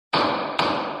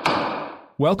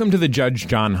Welcome to the Judge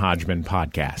John Hodgman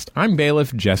podcast. I'm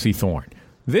bailiff Jesse Thorne.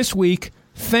 This week,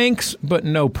 thanks but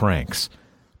no pranks.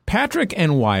 Patrick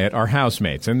and Wyatt are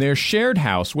housemates, and their shared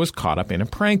house was caught up in a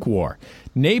prank war.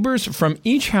 Neighbors from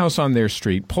each house on their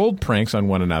street pulled pranks on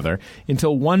one another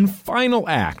until one final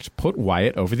act put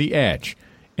Wyatt over the edge,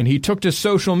 and he took to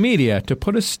social media to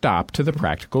put a stop to the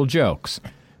practical jokes.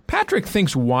 Patrick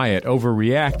thinks Wyatt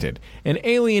overreacted and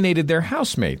alienated their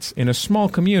housemates in a small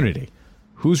community.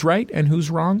 Who's right and who's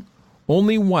wrong?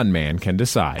 Only one man can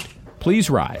decide. Please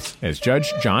rise as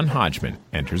Judge John Hodgman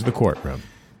enters the courtroom.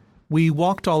 We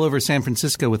walked all over San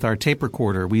Francisco with our tape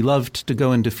recorder. We loved to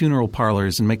go into funeral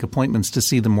parlors and make appointments to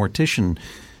see the mortician.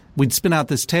 We'd spin out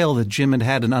this tale that Jim had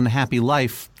had an unhappy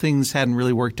life. Things hadn't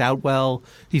really worked out well.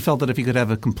 He felt that if he could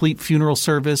have a complete funeral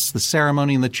service, the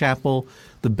ceremony in the chapel,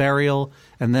 the burial,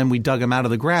 and then we dug him out of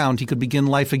the ground, he could begin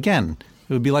life again.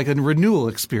 It would be like a renewal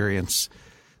experience.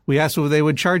 We asked what they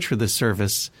would charge for this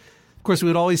service. Of course, we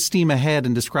would always steam ahead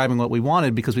in describing what we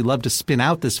wanted because we loved to spin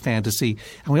out this fantasy.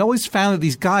 And we always found that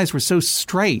these guys were so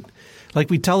straight. Like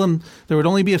we'd tell them there would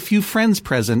only be a few friends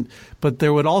present, but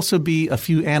there would also be a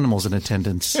few animals in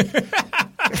attendance.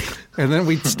 And then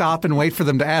we'd stop and wait for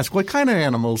them to ask, what kind of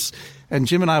animals? And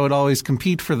Jim and I would always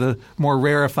compete for the more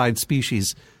rarefied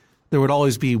species. There would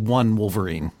always be one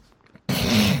Wolverine.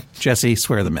 Jesse,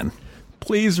 swear them in.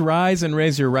 Please rise and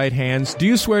raise your right hands. Do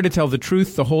you swear to tell the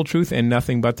truth, the whole truth, and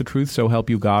nothing but the truth, so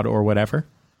help you God or whatever?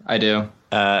 I do.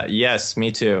 Yes,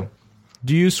 me too.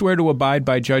 Do you swear to abide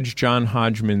by Judge John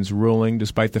Hodgman's ruling,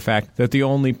 despite the fact that the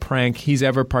only prank he's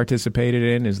ever participated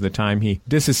in is the time he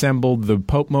disassembled the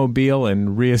Pope Mobile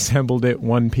and reassembled it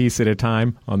one piece at a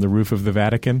time on the roof of the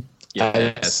Vatican?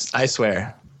 Yes, I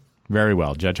swear. Very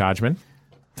well. Judge Hodgman?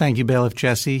 Thank you, Bailiff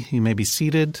Jesse. You may be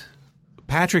seated.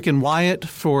 Patrick and Wyatt,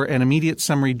 for an immediate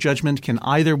summary judgment, can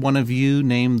either one of you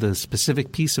name the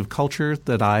specific piece of culture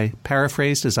that I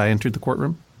paraphrased as I entered the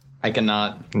courtroom? I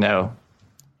cannot. No.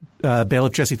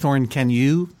 Bailiff Jesse Thorne, can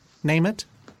you name it?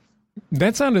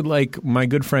 That sounded like my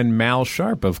good friend Mal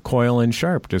Sharp of Coyle and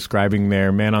Sharp describing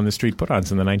their man-on-the-street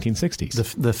put-ons in the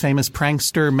 1960s. The famous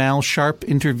prankster Mal Sharp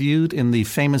interviewed in the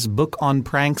famous book on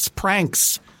pranks,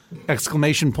 Pranks!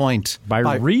 Exclamation point.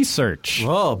 By research.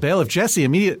 Oh, Bailiff Jesse,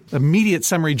 immediate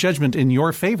summary judgment in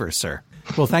your favor, sir.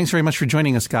 Well, thanks very much for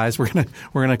joining us, guys. We're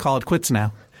gonna call it quits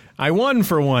now. I won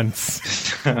for once.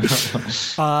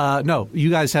 No, you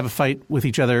guys have a fight with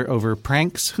each other over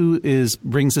pranks. Who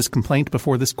brings this complaint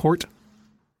before this court?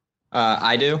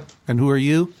 I do. And who are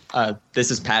you?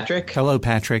 This is Patrick. Hello,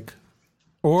 Patrick.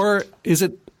 Or is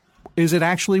it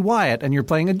actually Wyatt and you're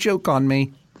playing a joke on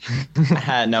me?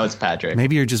 No, it's Patrick.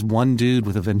 Maybe you're just one dude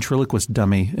with a ventriloquist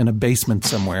dummy in a basement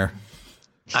somewhere.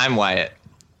 I'm Wyatt.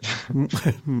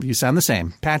 You sound the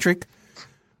same. Patrick,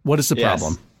 what is the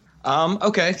problem?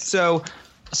 Okay, so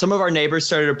some of our neighbors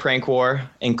started a prank war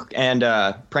and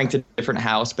pranked a different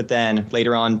house, but then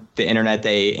later on the internet,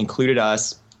 they included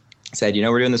us, said,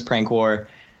 we're doing this prank war.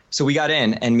 So we got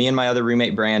in, and me and my other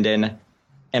roommate, Brandon,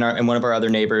 and one of our other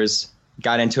neighbors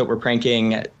got into it. We're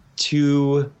pranking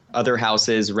two other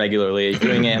houses regularly,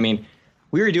 doing it. I mean,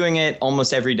 we were doing it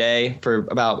almost every day for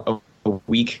about a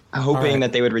week, hoping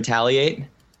that they would retaliate.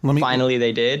 Finally,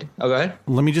 they did. Oh, go ahead.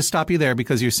 Let me just stop you there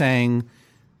because you're saying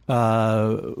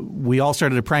we all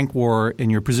started a prank war, and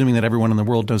you're presuming that everyone in the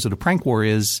world knows what a prank war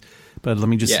is. But let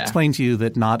me just explain to you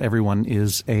that not everyone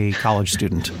is a college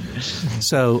student.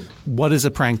 So what is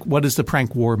a prank? What does the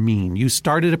prank war mean? You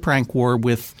started a prank war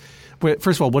with – first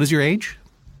of all, what is your age?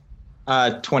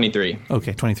 23.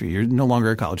 Okay, 23. You're no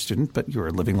longer a college student, but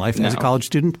you're living life as a college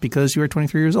student because you are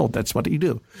 23 years old. That's what you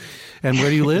do. And where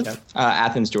do you live?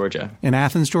 Athens, Georgia. In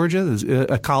Athens, Georgia,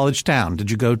 a college town.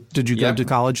 Did you go to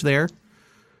college there?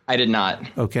 I did not.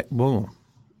 Okay. Whoa.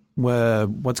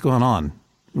 What's going on?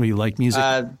 You like music?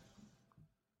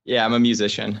 Yeah, I'm a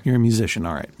musician. You're a musician.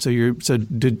 All right. So you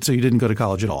didn't go to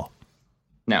college at all?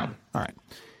 No. All right.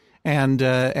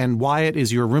 And Wyatt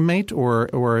is your roommate or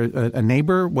a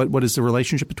neighbor? What is the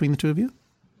relationship between the two of you?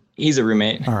 He's a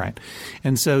roommate. All right.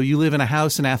 And so you live in a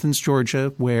house in Athens,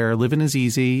 Georgia, where living is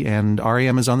easy and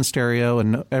REM is on the stereo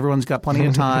and everyone's got plenty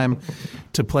of time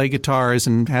to play guitars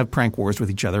and have prank wars with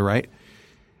each other, right?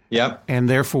 Yep. And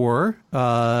therefore,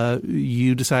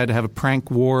 you decided to have a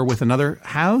prank war with another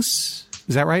house?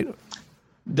 Is that right?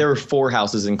 There were 4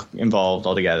 houses involved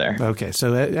altogether. Okay,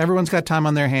 so everyone's got time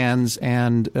on their hands,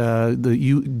 and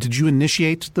did you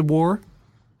initiate the war?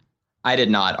 I did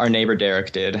not. Our neighbor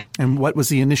Derek did. And what was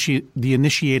the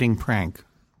initiating prank?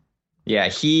 Yeah,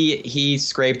 he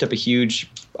scraped up a huge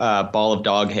ball of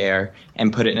dog hair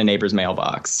and put it in a neighbor's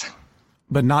mailbox.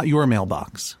 But not your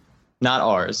mailbox. Not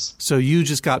ours. So you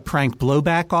just got prank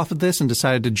blowback off of this and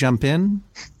decided to jump in?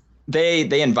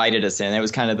 They invited us in. It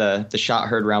was kind of the shot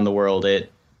heard around the world. They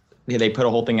put a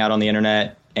whole thing out on the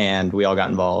internet, and we all got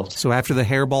involved. So after the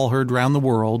hairball heard around the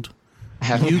world,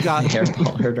 you got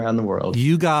hairball heard around the world.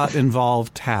 You got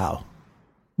involved how?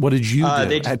 What did you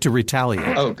do to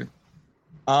retaliate?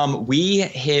 We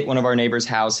hit one of our neighbors'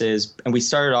 houses, and we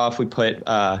started off. We put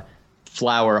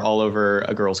flour all over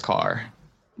a girl's car.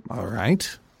 All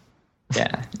right.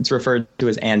 Yeah, it's referred to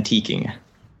as antiquing.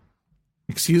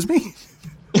 Excuse me?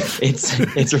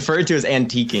 It's referred to as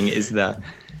antiquing is the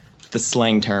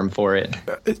slang term for it.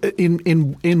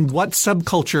 In what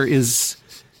subculture is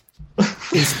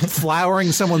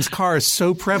flowering someone's car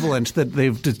so prevalent that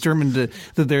they've determined that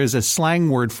there is a slang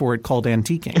word for it called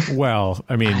antiquing? Well,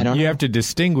 I mean, you have to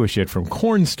distinguish it from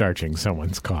cornstarching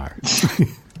someone's car.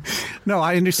 No,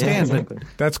 I understand. Yeah, exactly.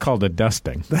 But that's called a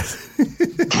dusting.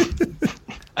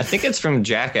 I think it's from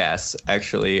Jackass,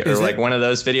 actually, or like one of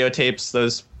those videotapes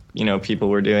those people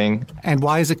were doing. And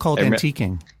why is it called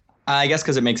antiquing? I guess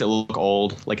because it makes it look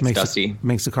old, like it's dusty.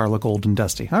 Makes the car look old and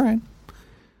dusty. All right.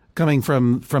 Coming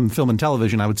from film and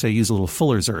television, I would say use a little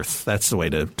Fuller's Earth. That's the way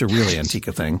to really antique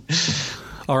a thing.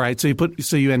 All right. So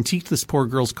you antiqued this poor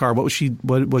girl's car. What was she?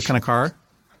 What kind of car?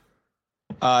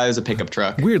 It was a pickup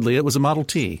truck. Weirdly, it was a Model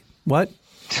T. What?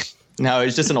 No, it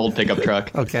was just an old pickup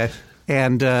truck. Okay.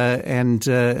 And why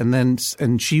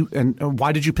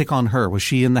did you pick on her? Was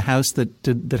she in the house that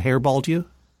hairballed you?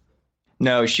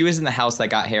 No, she was in the house that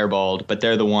got hairballed, but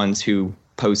they're the ones who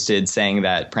posted saying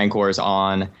that prank war is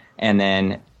on, and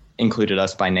then included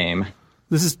us by name.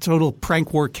 This is total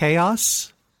prank war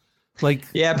chaos. Like,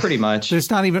 yeah, pretty much. That's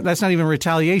not even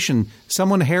retaliation.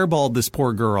 Someone hairballed this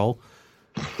poor girl.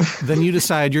 Then you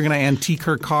decide you're going to antique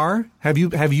her car. Have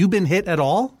you been hit at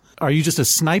all? Are you just a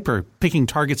sniper picking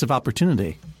targets of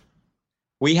opportunity?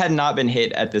 We had not been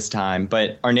hit at this time,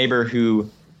 but our neighbor who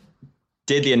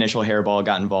did the initial hairball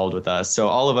got involved with us. So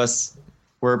all of us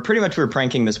were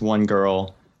pranking this one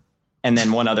girl and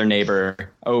then one other neighbor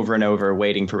over and over,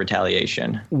 waiting for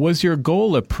retaliation. Was your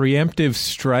goal a preemptive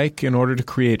strike in order to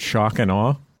create shock and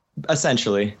awe?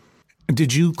 Essentially.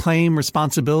 Did you claim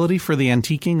responsibility for the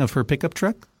antiquing of her pickup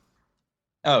truck?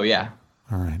 Oh, yeah.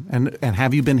 All right. And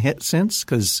have you been hit since?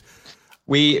 Because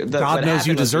God knows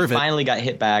you deserve it. We finally got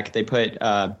hit back. They put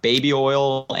baby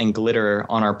oil and glitter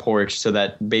on our porch so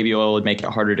that baby oil would make it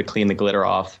harder to clean the glitter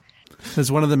off.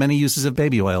 That's one of the many uses of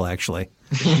baby oil, actually.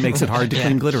 It makes it hard to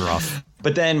clean glitter off.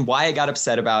 But then Wyatt got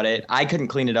upset about it. I couldn't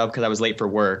clean it up because I was late for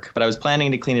work, but I was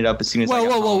planning to clean it up as soon as I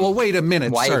got home. Whoa, wait a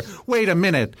minute, sir. Wait a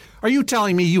minute. Are you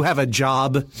telling me you have a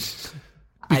job?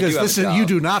 Because you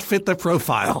do not fit the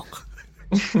profile.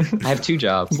 I have 2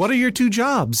 jobs. What are your 2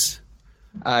 jobs?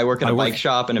 I work at a bike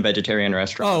shop and a vegetarian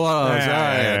restaurant.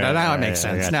 Now it makes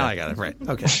sense. Now I got it. Right.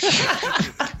 Okay.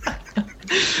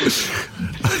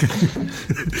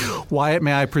 Wyatt,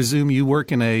 may I presume you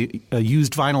work in a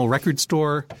used vinyl record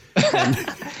store?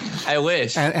 I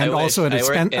wish. And also a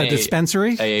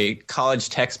dispensary? A college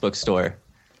textbook store.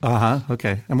 Uh-huh.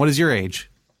 Okay. And what is your age?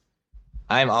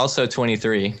 I'm also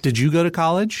 23. Did you go to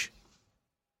college?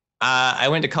 I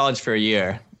went to college for a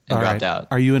year and dropped out.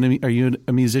 Are you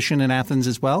a musician in Athens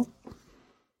as well?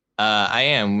 I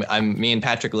am. Me and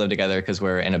Patrick live together because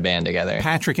we're in a band together.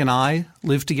 Patrick and I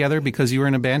live together because you were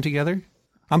in a band together?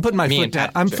 I'm putting my foot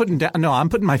down. I'm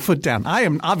putting my foot down. I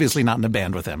am obviously not in a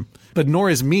band with him, but nor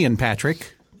is me and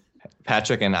Patrick.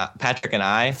 Patrick and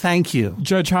I. Thank you.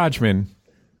 Judge Hodgman,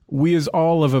 we is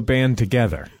all of a band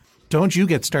together. Don't you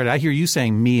get started. I hear you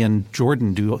saying me and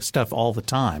Jordan do stuff all the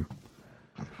time.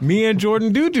 Me and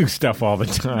Jordan do stuff all the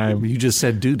time. You just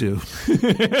said doo-doo.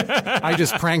 I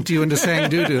just pranked you into saying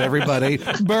doo-doo, everybody.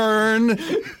 Burn.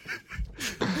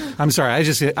 I'm sorry. I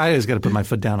just got to put my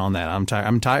foot down on that.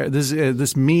 I'm tired.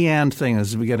 This me and thing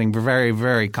is getting very,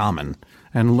 very common.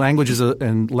 And language is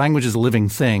a living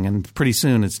thing. And pretty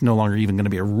soon it's no longer even going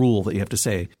to be a rule that you have to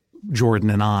say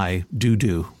Jordan and I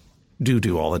do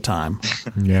all the time.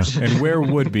 Yeah. And where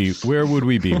would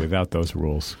we be without those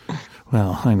rules?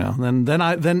 Well, I know.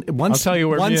 Then once I'll tell you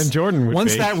where me and Jordan would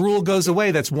once be. that rule goes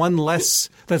away, that's one less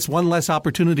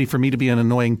opportunity for me to be an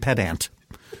annoying pedant.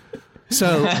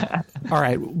 So, all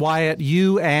right, Wyatt,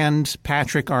 you and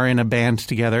Patrick are in a band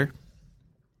together.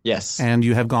 Yes. And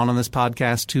you have gone on this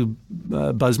podcast to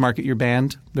buzz market your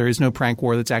band. There is no prank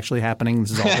war that's actually happening.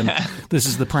 This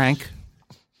is the prank.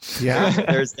 Yeah.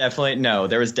 There was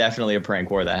definitely a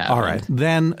prank war that happened. All right.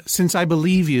 Then, since I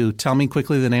believe you, tell me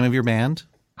quickly the name of your band.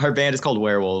 Our band is called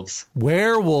Werewolves.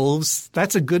 Werewolves.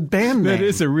 That's a good band name. That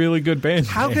is a really good band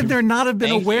How name. could there not have been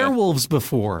Thank a you. werewolves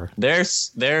before? There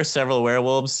are several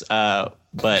werewolves,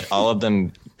 but all of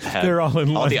them have. They're all in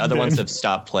the other London. ones have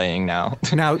stopped playing now.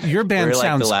 Now, your band We're like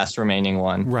sounds the last remaining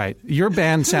one. right. Your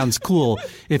band sounds cool.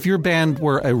 If your band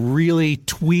were a really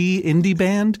twee indie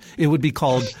band, it would be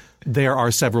called There Are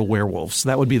Several Werewolves.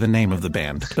 That would be the name of the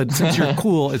band. But since you're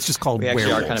cool, it's just called We actually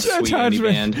are Werewolves. kind of a sweet Judge indie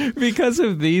me. band. Because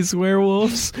of these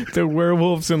werewolves, the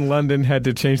werewolves in London had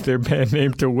to change their band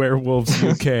name to Werewolves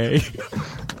UK.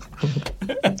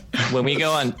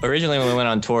 Originally when we went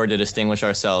on tour to distinguish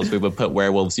ourselves, we would put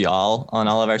Werewolves Y'all on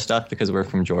all of our stuff because we're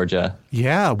from Georgia.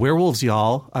 Yeah, Werewolves,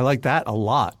 y'all. I like that a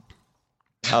lot.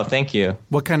 Oh, thank you.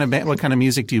 What kind of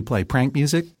music do you play? Prank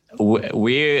music?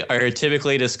 We are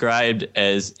typically described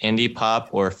as indie pop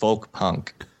or folk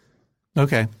punk.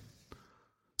 Okay.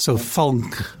 So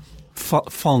funk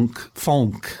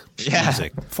Yeah.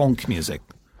 music. Funk music.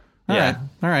 All Yeah. right.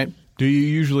 All right. Do you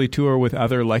usually tour with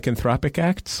other lycanthropic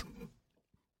acts?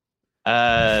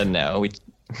 No, we.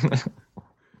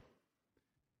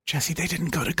 Jesse, they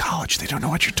didn't go to college. They don't know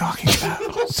what you're talking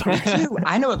about. Sorry.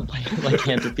 I know what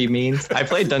lycanthropy means. I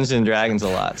played Dungeons and Dragons a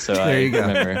lot, so I you go.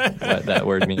 remember what that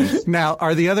word means. Now,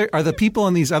 are the people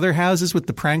in these other houses with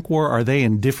the prank war, are they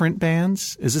in different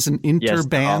bands? Is this an Yes,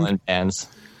 they're all interband? in bands.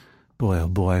 Boy, oh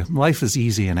boy. Life is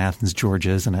easy in Athens,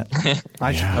 Georgia, isn't it?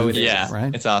 I should move there, Yeah,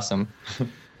 right? it's awesome.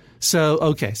 So,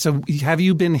 okay. So have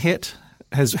you been hit?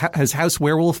 Has House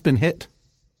Werewolf been hit?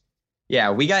 Yeah,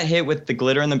 we got hit with the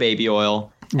glitter and the baby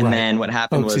oil. And Right. then what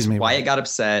happened excuse was me, Wyatt right. got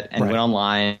upset and Right. went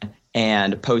online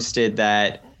and posted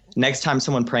that next time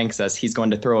someone pranks us, he's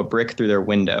going to throw a brick through their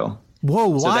window.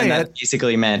 Whoa, So then that Wyatt.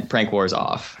 basically meant prank war's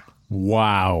off.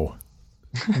 Wow.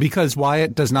 Because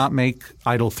Wyatt does not make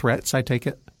idle threats, I take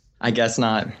it? I guess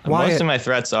not. Wyatt. Most of my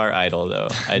threats are idle, though.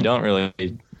 I don't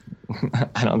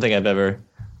think I've ever.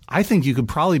 I think you could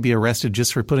probably be arrested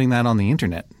just for putting that on the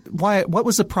internet. Wyatt, what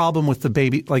was the problem with the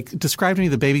baby? Like, describe to me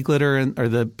the baby glitter or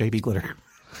the baby glitter,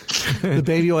 the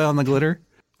baby oil and the glitter.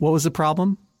 What was the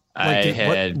problem? I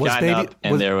had gotten up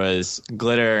and there was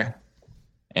glitter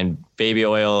and baby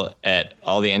oil at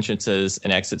all the entrances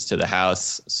and exits to the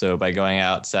house. So by going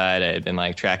outside, I had been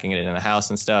like tracking it in the house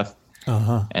and stuff,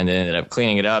 and then ended up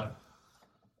cleaning it up.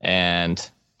 And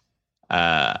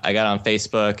I got on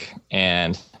Facebook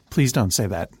and Please don't say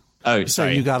that. oh, So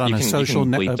sorry, you got on a social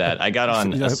you can bleep that. I got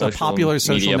on a social popular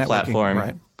social media networking, platform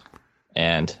right?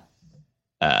 and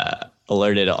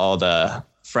alerted all the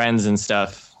friends and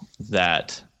stuff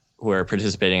that were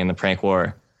participating in the prank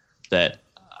war that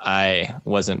I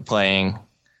wasn't playing,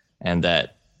 and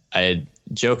that I had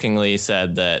jokingly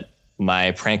said that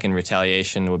my prank in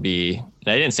retaliation would be. And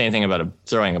I didn't say anything about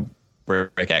throwing a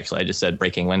brick. Actually, I just said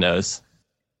breaking windows,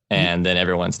 and then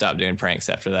everyone stopped doing pranks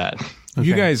after that.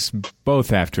 You guys both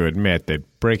have to admit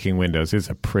that breaking windows is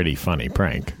a pretty funny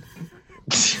prank.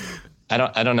 I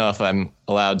don't know if I'm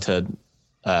allowed to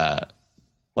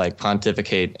like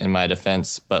pontificate in my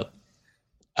defense, but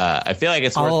I feel like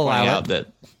it's worth I'll pointing allow out that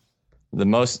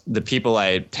the people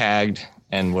I tagged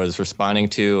and was responding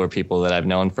to are people that I've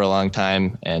known for a long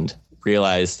time and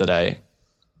realized that I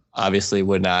obviously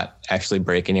would not actually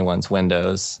break anyone's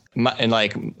windows.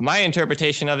 My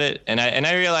interpretation of it, and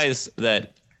I realize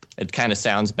that it kind of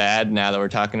sounds bad now that we're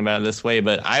talking about it this way,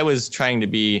 but I was trying to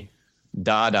be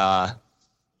Dada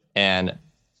and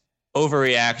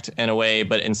overreact in a way,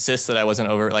 but insist that I wasn't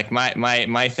over. Like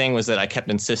my thing was that I kept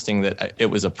insisting that it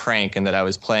was a prank and that I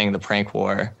was playing the prank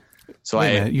war. So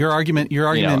Wait a minute. Your argument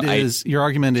is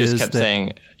kept that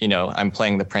saying, I'm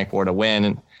playing the prank war to win.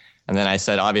 And then I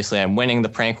said, obviously, I'm winning the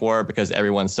prank war because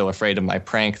everyone's so afraid of my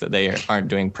prank that they aren't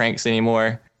doing pranks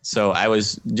anymore. So I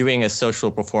was doing a social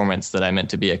performance that I meant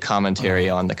to be a commentary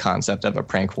on the concept of a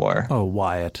prank war. Oh,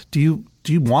 Wyatt, do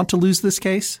you want to lose this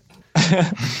case?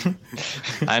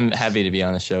 I'm happy to be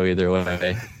on the show either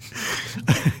way.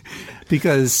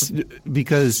 Because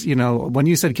when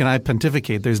you said, can I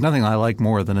pontificate, there's nothing I like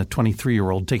more than a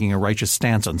 23-year-old taking a righteous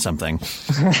stance on something.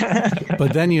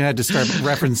 But then you had to start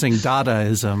referencing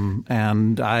Dadaism,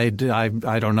 and I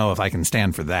don't know if I can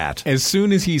stand for that. As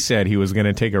soon as he said he was going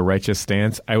to take a righteous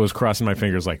stance, I was crossing my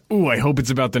fingers like, ooh, I hope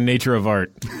it's about the nature of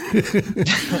art.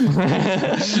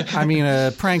 I mean,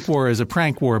 a prank war is a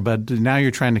prank war, but now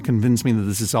you're trying to convince me that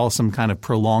this is all some kind of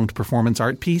prolonged performance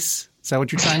art piece? Is that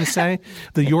what you're trying to say?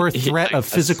 That your threat of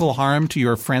physical harm to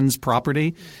your friend's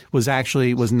property was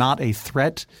not a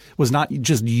threat, was not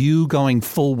just you going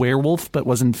full werewolf, but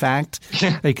was in fact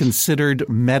a considered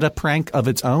meta prank of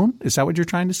its own? Is that what you're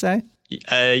trying to say?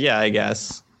 Yeah, I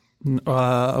guess.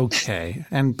 Okay.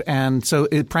 And so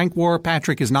prank war,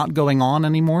 Patrick, is not going on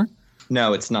anymore?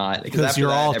 No, it's not. Because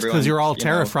you're all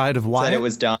terrified of Wyatt? Said it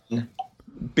was done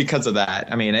because of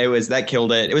that. I mean, that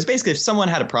killed it. It was basically if someone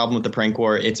had a problem with the prank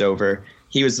war, it's over.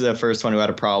 He was the first one who had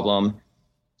a problem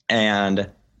and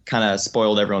kind of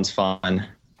spoiled everyone's fun.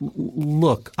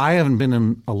 Look, I haven't been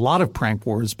in a lot of prank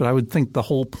wars, but I would think the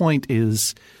whole point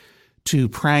is to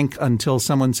prank until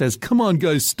someone says, "Come on,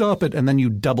 guys, stop it," and then you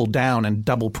double down and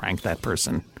double prank that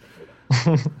person.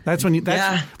 That's when you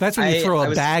throw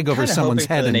a bag over someone's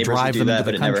head and drive them into the country.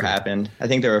 But it never happened. I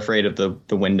think they're afraid of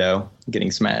the window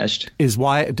getting smashed.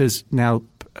 Now,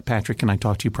 Patrick, can I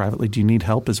talk to you privately? Do you need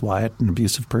help? Is Wyatt an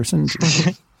abusive person?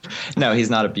 No, he's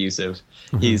not abusive.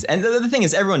 Mm-hmm. And the thing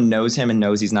is, everyone knows him and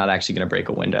knows he's not actually going to break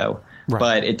a window. Right.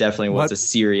 But it definitely was a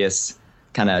serious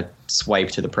kind of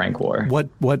swipe to the prank war.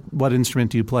 What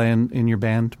instrument do you play in your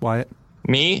band, Wyatt?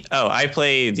 Me? Oh, I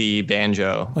play the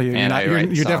banjo. You're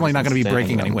definitely not going to be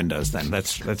breaking any windows then.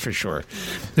 That's for sure.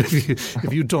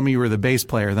 If you told me you were the bass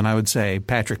player, then I would say,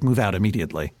 Patrick, move out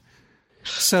immediately.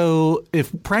 So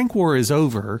if prank war is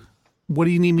over, what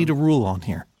do you need me to rule on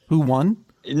here? Who won?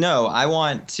 No, I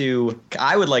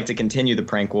would like to continue the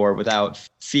prank war without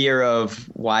fear of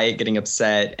Wyatt getting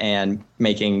upset and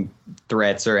making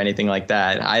threats or anything like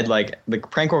that. The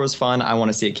prank war was fun. I want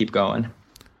to see it keep going.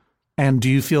 And do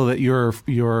you feel that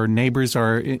your neighbors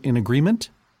are in agreement?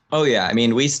 Oh, yeah. I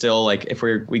mean, we still, if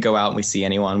we go out and we see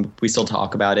anyone, we still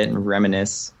talk about it and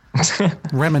reminisce.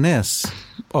 Reminisce?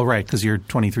 Oh, right, because you're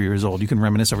 23 years old. You can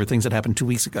reminisce over things that happened 2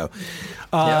 weeks ago.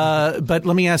 But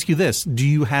let me ask you this. Do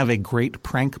you have a great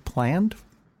prank planned?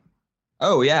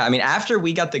 Oh, yeah. I mean, after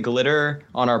we got the glitter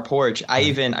on our porch,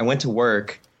 I went to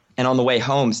work and on the way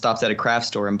home stopped at a craft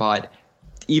store and bought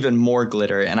even more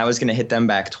glitter. And I was going to hit them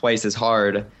back twice as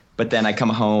hard. But then I come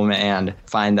home and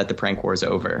find that the prank war is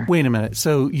over. Wait a minute.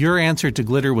 So your answer to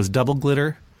glitter was double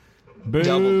glitter?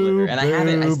 Double glitter. And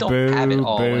I still have it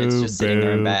all. It's just sitting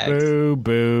there in bags.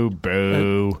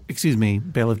 Excuse me,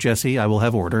 Bailiff Jesse, I will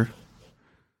have order.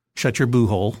 Shut your boo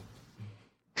hole.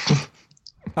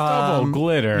 Double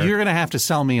glitter. You're going to have to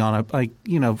sell me on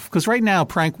because right now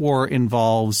prank war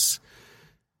involves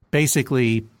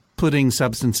basically putting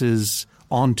substances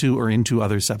onto or into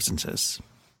other substances.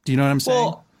 Do you know what I'm saying?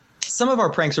 Well, some of our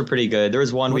pranks were pretty good. There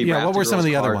was one we wrapped what were some of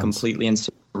the other ones? Completely in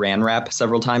saran wrap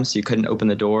several times, so you couldn't open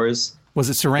the doors. Was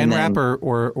it saran wrap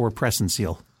or press and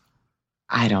seal?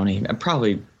 I don't even.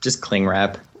 Probably just cling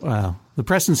wrap. Wow. The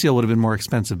press and seal would have been more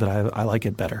expensive, but I like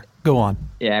it better. Go on.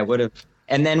 Yeah, I would have.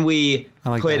 And then we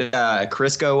put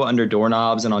Crisco under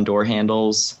doorknobs and on door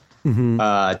handles.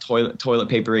 Mm-hmm. Toilet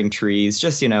papering trees.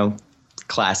 Just,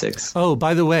 classics. Oh,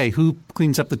 by the way, who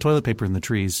cleans up the toilet paper in the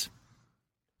trees?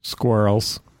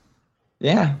 Squirrels.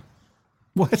 Yeah.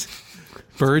 What?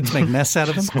 Birds make nests out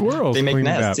of them? Squirrels. They make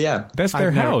nests, yeah. That's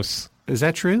their house. Is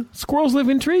that true? Squirrels live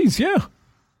in trees, yeah.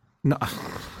 No.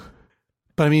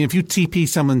 But I mean, if you TP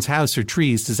someone's house or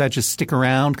trees, does that just stick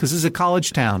around? Because this is a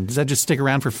college town. Does that just stick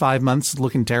around for 5 months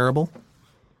looking terrible?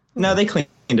 No, they cleaned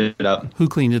it up. Who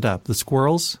cleaned it up? The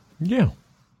squirrels? Yeah.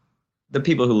 The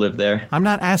people who live there. I'm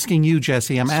not asking you,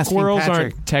 Jesse. I'm asking Patrick. Squirrels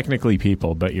aren't technically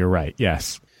people, but you're right.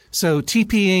 Yes. So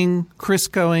TPing,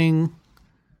 Criscoing,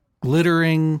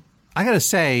 glittering. I got to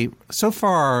say, so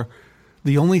far,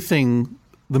 the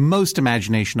most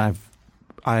imagination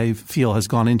I feel has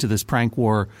gone into this prank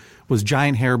war was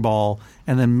giant hairball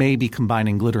and then maybe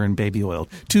combining glitter and baby oil.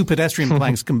 2 pedestrian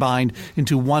pranks combined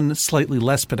into one slightly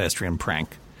less pedestrian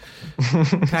prank.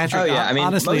 Patrick, I mean,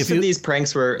 honestly, most of these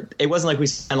pranks it wasn't like we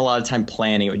spent a lot of time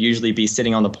planning. It would usually be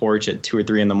sitting on the porch at 2 or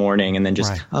 3 in the morning and then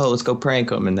just, let's go prank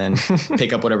them and then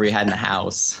pick up whatever you had in the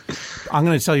house. I'm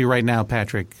going to tell you right now,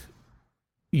 Patrick,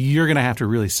 you're going to have to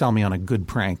really sell me on a good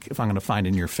prank if I'm going to find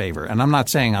in your favor. And I'm not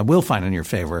saying I will find in your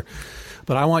favor,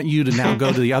 but I want you to now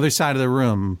go to the other side of the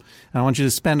room and I want you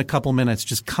to spend a couple minutes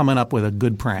just coming up with a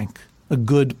good prank. A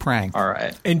good prank. All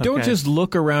right. And don't just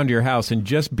look around your house and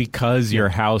just because your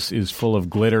house is full of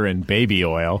glitter and baby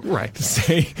oil,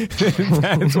 say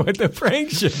that's what the prank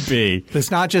should be. It's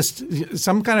not just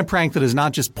some kind of prank that is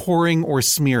not just pouring or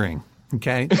smearing.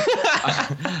 Okay?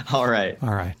 All right.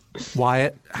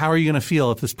 Wyatt, how are you going to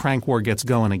feel if this prank war gets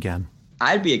going again?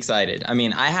 I'd be excited. I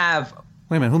mean,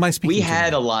 Wait a minute, who am I speaking to? We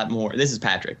had a lot more. This is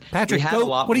Patrick. Patrick,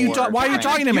 why are you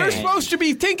talking to me? You're supposed to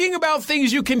be thinking about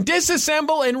things you can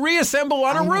disassemble and reassemble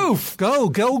on a roof.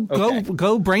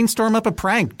 Go brainstorm up a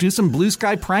prank. Do some blue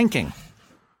sky pranking.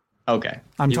 Okay.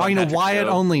 I'm talking to Wyatt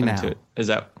only now. Is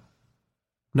that?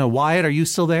 No, Wyatt, are you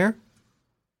still there?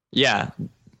 Yeah.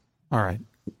 All right.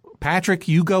 Patrick,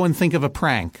 you go and think of a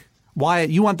prank. Wyatt,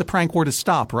 you want the prank war to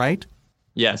stop, right?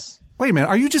 Yes. Wait a minute.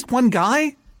 Are you just one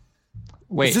guy?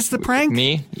 Wait, is this the prank?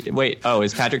 Me? Wait,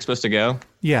 is Patrick supposed to go?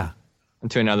 Yeah.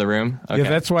 Into another room? Okay. Yeah,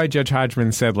 that's why Judge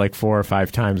Hodgman said like 4 or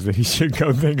 5 times that he should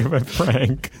go think of a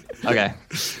prank. Okay.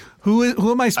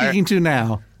 Who am I speaking to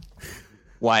now?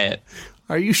 Wyatt.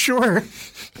 Are you sure?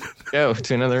 Go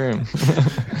to another room.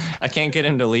 I can't get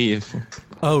him to leave.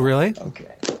 Oh, really?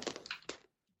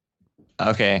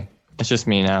 Okay. It's just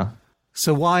me now.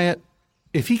 So, Wyatt,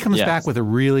 if he comes Yes. back with a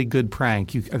really good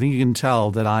prank, I think you can tell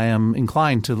that I am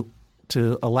inclined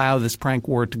to allow this prank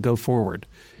war to go forward.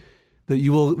 That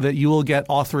he will get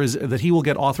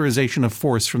authorization of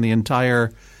force from the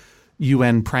entire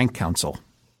UN Prank Council.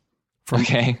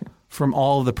 From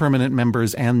all of the permanent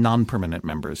members and non-permanent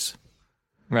members.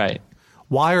 Right.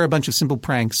 Why are a bunch of simple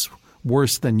pranks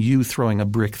worse than you throwing a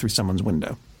brick through someone's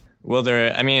window? Well,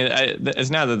 it's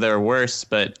not that they're worse,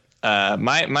 but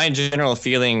my general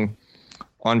feeling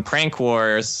on prank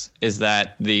wars is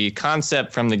that the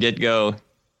concept from the get-go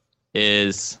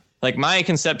is like my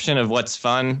conception of what's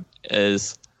fun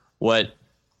is what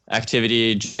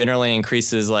activity generally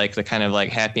increases like the kind of like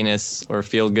happiness or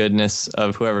feel goodness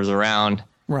of whoever's around.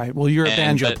 Right. Well, you're a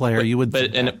banjo player.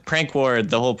 But in a prank war,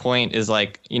 the whole point is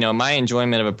like, my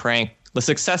enjoyment of a prank, the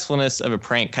successfulness of a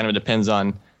prank kind of depends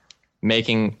on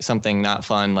making something not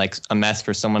fun, like a mess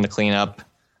for someone to clean up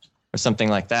or something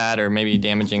like that, or maybe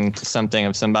damaging something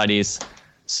of somebody's.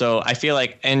 So I feel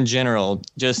like in general,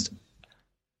 just,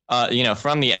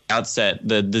 from the outset,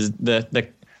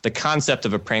 the concept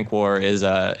of a prank war is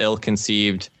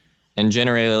ill-conceived and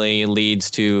generally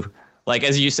leads to, like,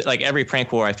 as you said, like every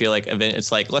prank war, I feel like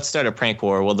it's like, let's start a prank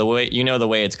war. Well, the way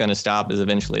it's going to stop is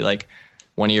eventually like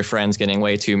one of your friends getting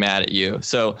way too mad at you.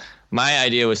 So my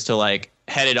idea was to like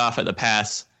head it off at the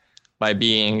pass by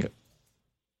being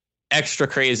extra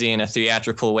crazy in a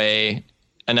theatrical way,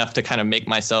 enough to kind of make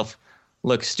myself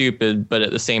look stupid, but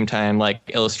at the same time, like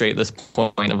illustrate this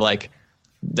point of like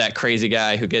that crazy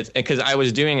guy who gets, because I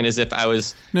was doing it as if I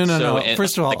was no.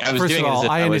 First of all,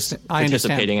 I understand.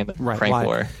 Participating in the prank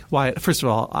war. Why? First of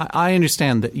all, I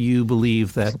understand that you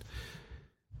believe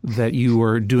that you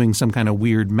were doing some kind of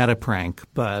weird meta prank,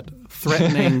 but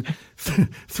threatening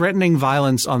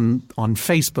violence on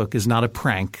Facebook is not a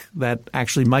prank. That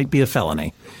actually might be a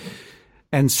felony.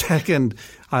 And second,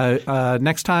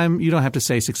 next time you don't have to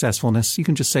say successfulness; you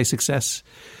can just say success.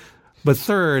 But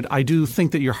third, I do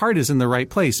think that your heart is in the right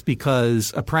place,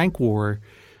 because a prank war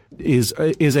is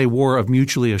a war of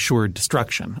mutually assured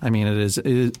destruction. I mean,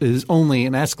 it is only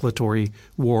an escalatory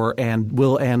war and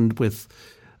will end with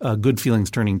good feelings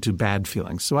turning to bad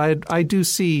feelings. So I do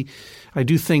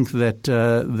think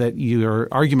that your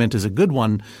argument is a good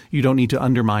one. You don't need to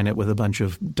undermine it with a bunch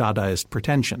of Dadaist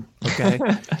pretension. Okay.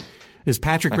 Is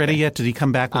Patrick ready yet? Did he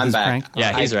come back with his prank?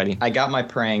 Yeah, he's ready. I got my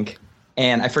prank.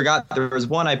 And I forgot there was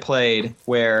one I played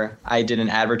where I did an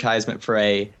advertisement for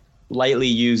a lightly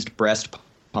used breast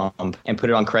pump and put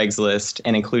it on Craigslist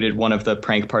and included one of the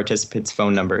prank participants'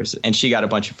 phone numbers. And she got a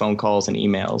bunch of phone calls and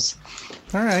emails.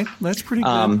 All right. That's pretty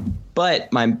good.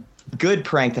 But my good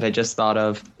prank that I just thought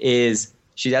of is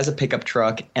she has a pickup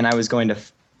truck, and I was going to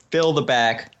fill the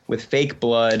back with fake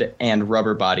blood and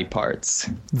rubber body parts.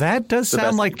 That does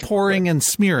sound like pouring and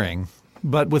smearing,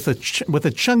 but with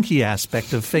a chunky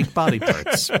aspect of fake body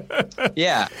parts.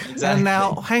 Yeah, exactly. And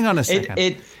now, hang on a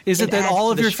second. Is it that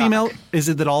all of your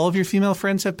female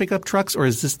friends have pickup trucks, or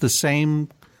is this the same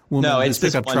woman? No, it's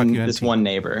this one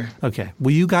neighbor. Okay.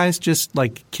 Will you guys just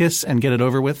like kiss and get it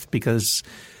over with? Because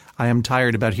I am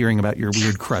tired about hearing about your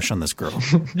weird crush on this girl.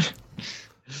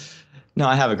 No,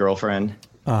 I have a girlfriend.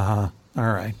 All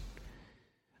right.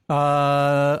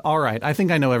 All right. I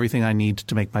think I know everything I need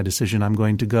to make my decision. I'm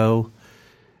going to go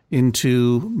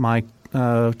into my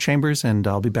chambers, and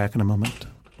I'll be back in a moment.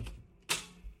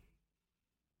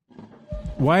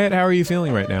 Wyatt, how are you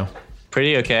feeling right now?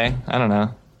 Pretty okay. I don't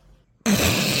know.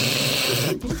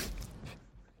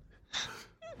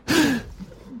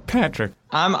 Patrick.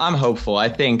 I'm hopeful. I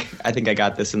think I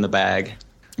got this in the bag.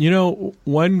 You know,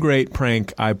 one great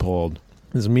prank I pulled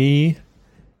is me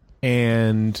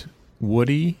and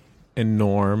Woody and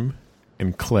Norm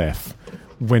and Cliff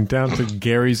went down to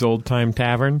Gary's Old Time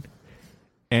Tavern.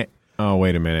 And, oh,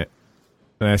 wait a minute.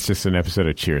 That's just an episode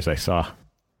of Cheers I saw.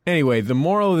 Anyway, the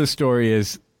moral of the story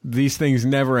is these things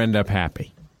never end up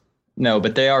happy. No,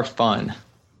 but they are fun.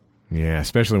 Yeah,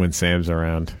 especially when Sam's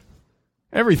around.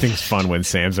 Everything's fun when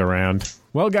Sam's around.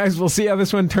 Well, guys, we'll see how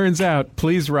this one turns out.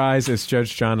 Please rise as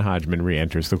Judge John Hodgman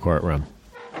re-enters the courtroom.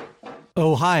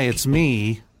 Oh, hi, it's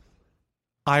me,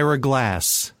 Ira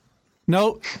Glass.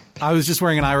 No, I was just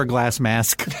wearing an Ira Glass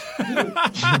mask.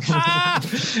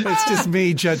 It's just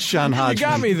me, Judge John Hodgman. You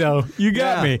got me, though. You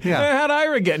got me. Yeah. How'd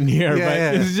Ira get in here?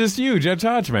 It's just you, Judge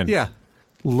Hodgman. Yeah.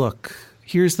 Look,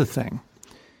 here's the thing.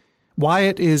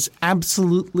 Wyatt is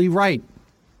absolutely right.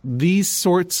 These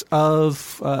sorts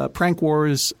of prank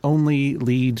wars only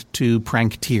lead to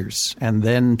prank tears and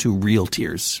then to real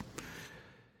tears.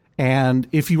 And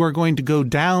if you are going to go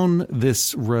down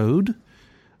this road,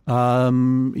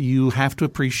 you have to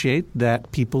appreciate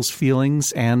that people's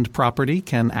feelings and property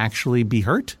can actually be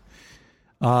hurt,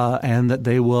 and that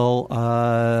they will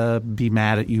be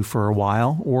mad at you for a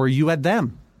while, or you at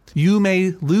them. You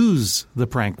may lose the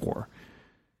prank war.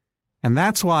 And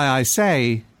that's why I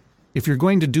say, if you're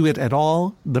going to do it at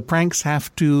all, the pranks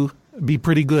have to be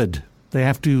pretty good. They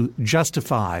have to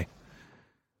justify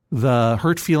the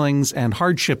hurt feelings and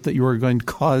hardship that you are going to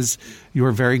cause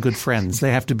your very good friends.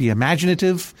 They have to be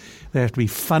imaginative. They have to be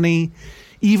funny.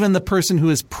 Even the person who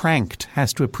is pranked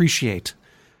has to appreciate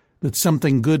that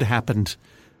something good happened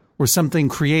or something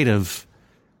creative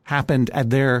happened at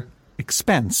their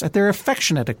expense, at their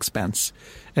affectionate expense,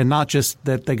 and not just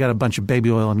that they got a bunch of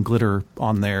baby oil and glitter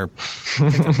on their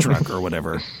pickup truck or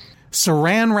whatever.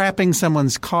 Saran wrapping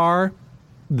someone's car,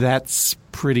 that's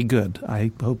pretty good.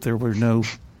 I hope there were no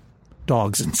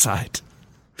dogs inside.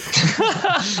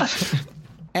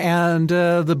 And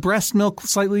the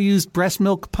slightly used breast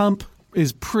milk pump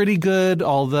is pretty good,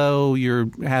 although you're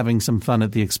having some fun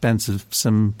at the expense of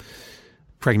some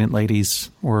pregnant ladies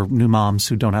or new moms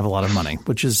who don't have a lot of money,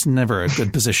 which is never a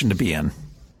good position to be in.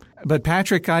 But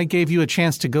Patrick, I gave you a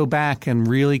chance to go back and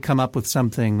really come up with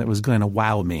something that was going to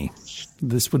wow me.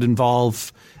 This would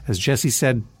involve, as Jesse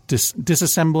said,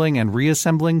 disassembling and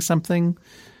reassembling something.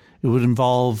 It would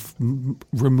involve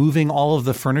removing all of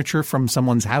the furniture from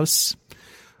someone's house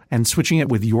and switching it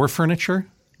with your furniture.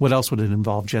 What else would it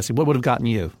involve, Jesse? What would have gotten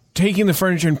you? Taking the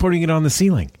furniture and putting it on the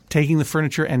ceiling. Taking the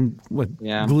furniture and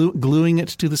gluing it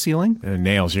to the ceiling?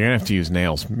 Nails. You're gonna have to use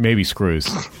nails, maybe screws.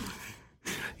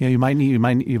 Yeah, you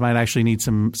might actually need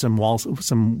some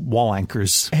wall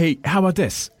anchors. Hey, how about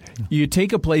this? You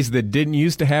take a place that didn't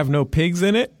used to have no pigs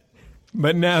in it,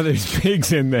 but now there's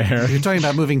pigs in there. You're talking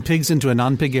about moving pigs into a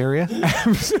non-pig area?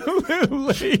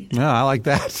 Absolutely. No, I like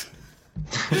that.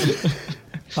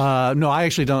 No, I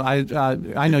actually don't.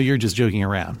 I know you're just joking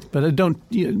around, but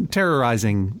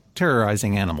terrorizing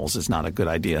animals is not a good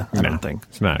idea. I don't think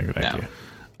it's not a good idea.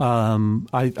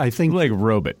 I think like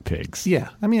robot pigs. Yeah,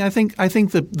 I mean, I think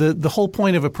the whole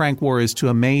point of a prank war is to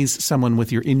amaze someone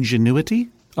with your ingenuity,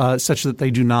 such that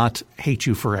they do not hate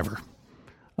you forever,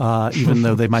 even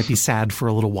though they might be sad for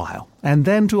a little while, and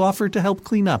then to offer to help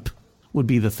clean up would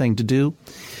be the thing to do.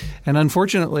 And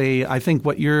unfortunately, I think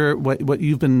what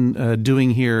you've been doing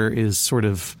here is sort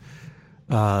of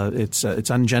it's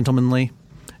ungentlemanly.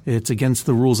 It's against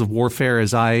the rules of warfare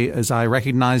as I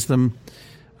recognize them.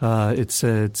 It's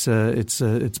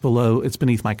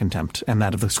beneath my contempt and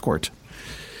that of this court.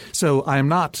 So I am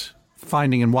not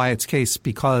finding in Wyatt's case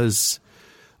because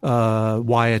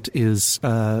Wyatt is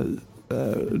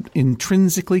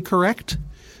intrinsically correct.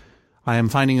 I am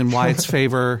finding in Wyatt's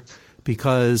favor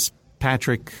because,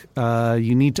 Patrick,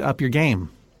 you need to up your game.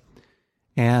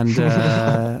 And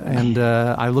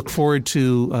I look forward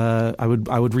to I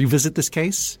would revisit this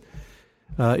case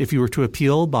if you were to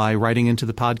appeal by writing into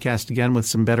the podcast again with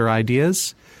some better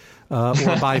ideas, or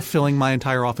by filling my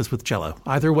entire office with Jell-O.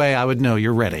 Either way, I would know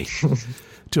you're ready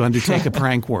to undertake a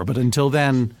prank war. But until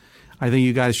then, I think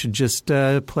you guys should just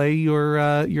play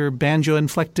your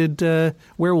banjo-inflected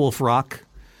werewolf rock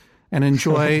and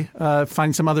enjoy.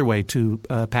 Find some other way to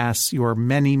pass your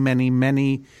many, many,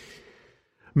 many,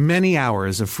 many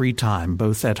hours of free time,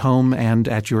 both at home and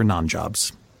at your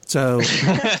non-jobs. So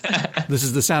this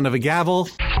is the sound of a gavel.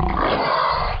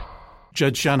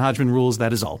 Judge John Hodgman rules.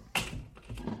 That is all.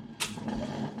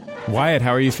 Wyatt,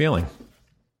 how are you feeling?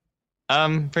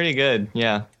 Pretty good.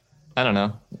 Yeah. I don't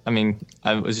know. I mean,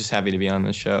 I was just happy to be on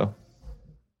this show.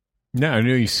 No, I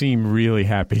know you seem really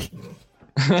happy.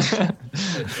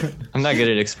 I'm not good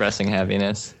at expressing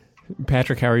happiness.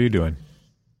 Patrick, how are you doing?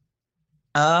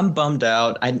 I'm bummed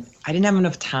out. I didn't have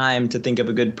enough time to think of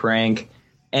a good prank.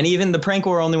 And even the prank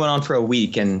war only went on for a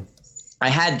week, and I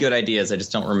had good ideas. I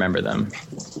just don't remember them.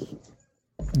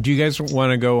 Do you guys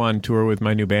want to go on tour with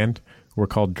my new band? We're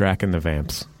called Drac and the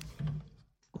Vamps.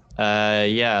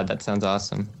 Yeah, that sounds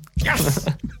awesome. Yes!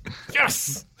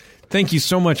 Yes! Thank you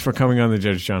so much for coming on the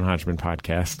Judge John Hodgman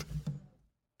podcast.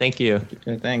 Thank you.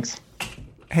 Thanks.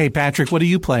 Hey, Patrick, what do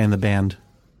you play in the band?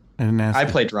 I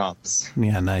play drums.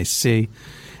 Yeah, nice. See,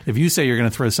 if you say you're going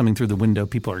to throw something through the window,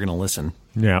 people are going to listen.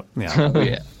 Yeah. Yeah. Oh,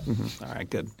 yeah. Mm-hmm. All right,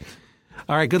 good.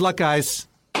 All right, good luck, guys.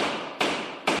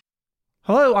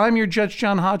 Hello, I'm your Judge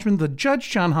John Hodgman. The Judge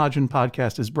John Hodgman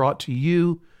podcast is brought to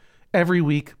you every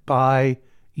week by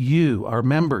you, our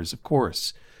members, of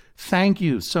course. Thank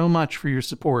you so much for your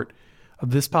support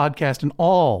of this podcast and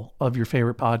all of your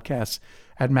favorite podcasts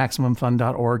at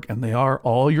MaximumFun.org, and they are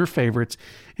all your favorites.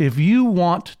 If you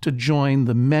want to join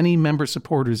the many member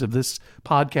supporters of this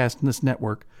podcast and this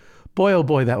network, boy, oh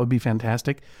boy, that would be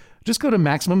fantastic. Just go to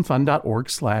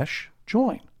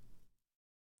MaximumFun.org/join.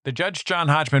 The Judge John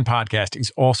Hodgman podcast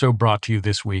is also brought to you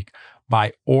this week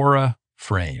by Aura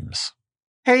Frames.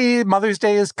 Hey, Mother's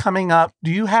Day is coming up.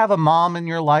 Do you have a mom in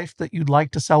your life that you'd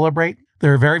like to celebrate?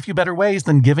 There are very few better ways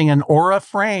than giving an Aura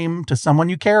frame to someone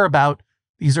you care about.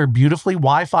 These are beautifully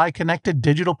Wi-Fi connected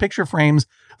digital picture frames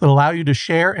that allow you to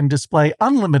share and display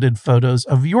unlimited photos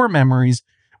of your memories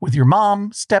with your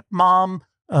mom, stepmom,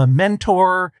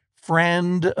 mentor,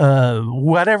 friend,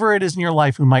 whatever it is in your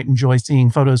life who might enjoy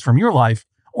seeing photos from your life.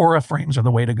 Aura frames are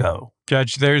the way to go.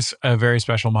 Judge, there's a very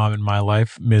special mom in my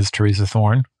life, Ms. Teresa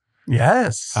Thorne.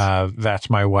 Yes. That's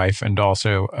my wife and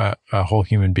also a whole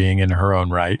human being in her own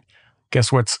right.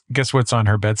 Guess what's on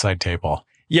her bedside table?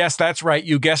 Yes, that's right.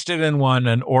 You guessed it in one,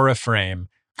 an Aura frame.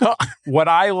 What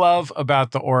I love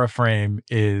about the Aura frame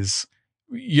is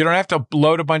you don't have to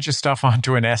load a bunch of stuff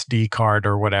onto an SD card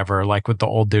or whatever, like with the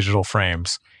old digital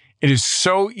frames. It is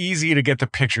so easy to get the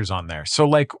pictures on there. So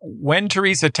like when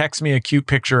Teresa texts me a cute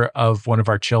picture of one of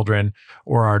our children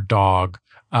or our dog,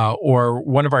 or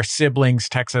one of our siblings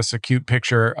texts us a cute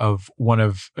picture of one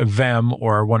of them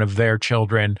or one of their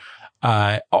children,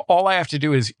 all I have to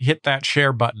do is hit that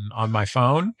share button on my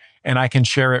phone and I can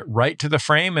share it right to the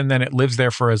frame, and then it lives there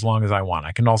for as long as I want.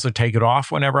 I can also take it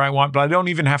off whenever I want, but I don't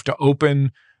even have to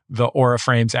open the Aura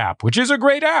Frames app, which is a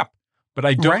great app, but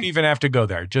I don't even have to go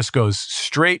there. It just goes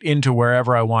straight into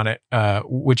wherever I want it,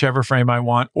 whichever frame I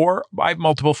want, or I have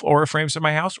multiple Aura Frames in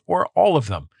my house, or all of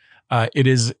them. It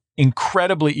is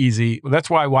incredibly easy. That's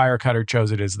why Wirecutter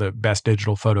chose it as the best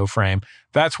digital photo frame.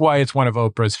 That's why it's one of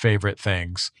Oprah's favorite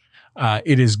things.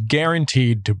 It is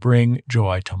guaranteed to bring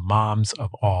joy to moms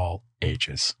of all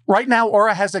ages. Right now,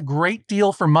 Aura has a great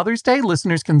deal for Mother's Day.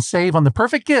 Listeners can save on the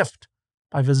perfect gift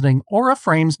by visiting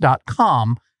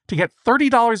auraframes.com to get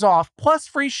 $30 off plus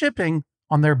free shipping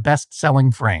on their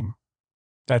best-selling frame.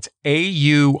 That's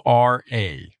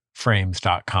AURA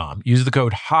frames.com. Use the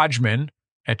code Hodgman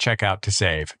at checkout to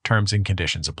save. Terms and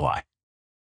conditions apply.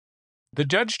 The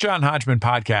Judge John Hodgman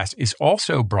podcast is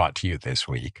also brought to you this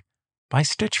week by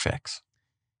Stitch Fix.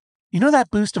 You know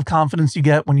that boost of confidence you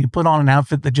get when you put on an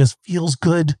outfit that just feels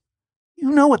good?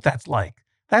 You know what that's like.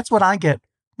 That's what I get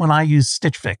when I use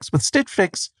Stitch Fix. With Stitch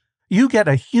Fix, you get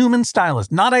a human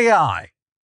stylist, not AI.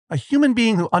 A human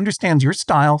being who understands your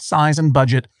style, size, and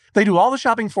budget. They do all the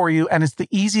shopping for you, and it's the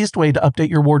easiest way to update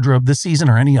your wardrobe this season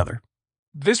or any other.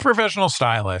 This professional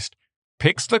stylist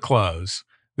picks the clothes.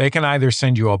 They can either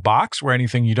send you a box where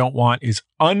anything you don't want is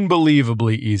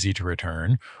unbelievably easy to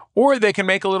return, or they can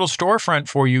make a little storefront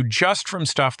for you just from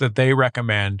stuff that they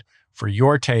recommend for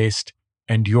your taste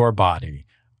and your body.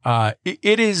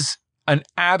 It is an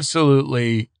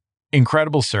absolutely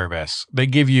incredible service. They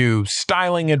give you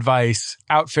styling advice,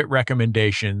 outfit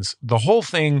recommendations, the whole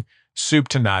thing soup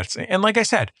to nuts. And like I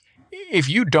said, if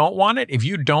you don't want it, if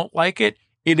you don't like it,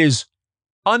 it is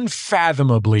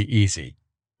unfathomably easy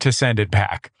to send it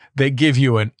back. They give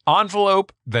you an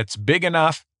envelope that's big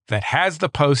enough, that has the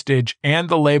postage and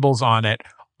the labels on it.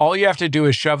 All you have to do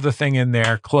is shove the thing in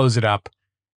there, close it up,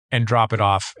 and drop it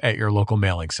off at your local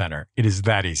mailing center. It is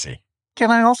that easy.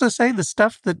 Can I also say the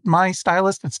stuff that my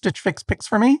stylist at Stitch Fix picks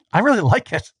for me? I really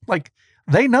like it. Like,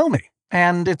 they know me,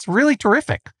 and it's really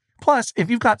terrific. Plus, if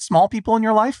you've got small people in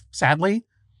your life, sadly,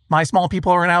 my small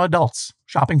people are now adults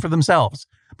shopping for themselves.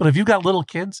 But if you've got little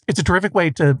kids, it's a terrific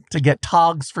way to get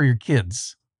togs for your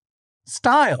kids.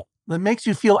 Style that makes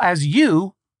you feel as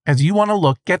you want to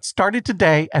look. Get started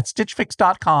today at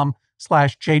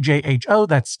stitchfix.com/JJHO.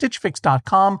 That's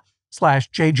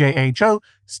stitchfix.com/JJHO.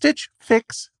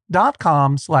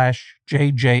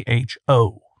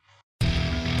 stitchfix.com/JJHO.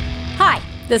 Hi,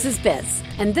 this is Biz,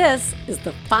 and this is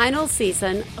the final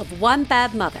season of One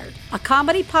Bad Mother, a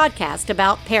comedy podcast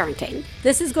about parenting.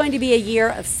 This is going to be a year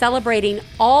of celebrating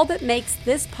all that makes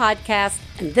this podcast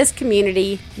and this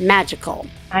community magical.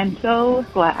 I'm so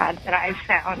glad that I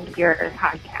found your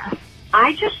podcast.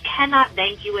 I just cannot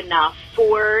thank you enough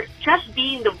for just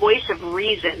being the voice of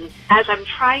reason as I'm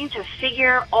trying to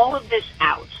figure all of this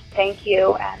out. Thank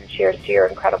you, and cheers to your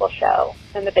incredible show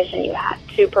and the vision you had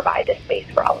to provide this space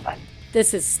for all of us.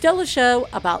 This is still a show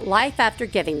about life after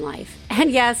giving life.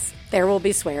 And yes, there will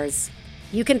be swears.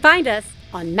 You can find us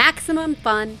on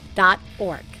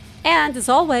MaximumFun.org. And as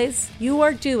always, you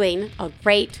are doing a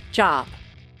great job.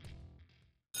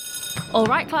 All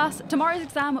right, class, tomorrow's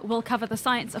exam will cover the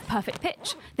science of perfect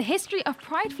pitch, the history of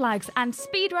pride flags, and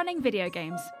speedrunning video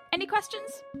games. Any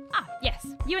questions? Yes,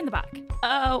 you in the back.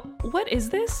 What is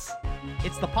this?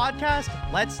 It's the podcast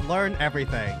Let's Learn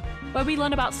Everything, where we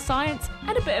learn about science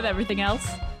and a bit of everything else.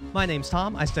 My name's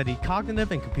Tom. I study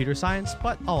cognitive and computer science,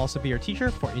 but I'll also be your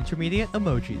teacher for intermediate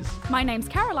emojis. My name's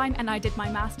Caroline, and I did my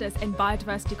master's in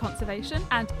biodiversity conservation,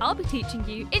 and I'll be teaching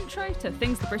you intro to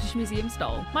things the British Museum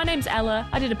stole. My name's Ella.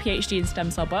 I did a PhD in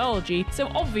stem cell biology, so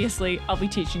obviously I'll be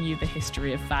teaching you the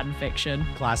history of fan fiction.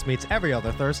 Class meets every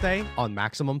other Thursday on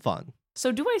Maximum Fun.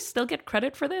 So do I still get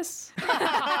credit for this?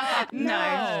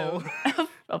 No.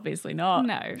 Obviously not.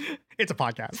 No. It's a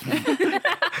podcast.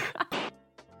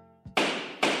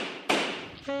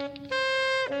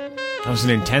 That was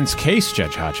an intense case,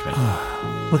 Judge Hodgman.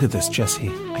 Look at this, Jesse.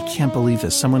 I can't believe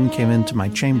this. Someone came into my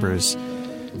chambers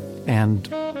and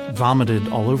vomited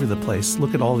all over the place.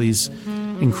 Look at all these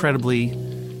incredibly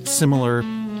similar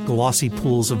glossy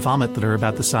pools of vomit that are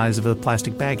about the size of a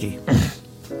plastic baggie.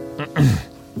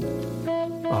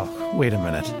 Oh, wait a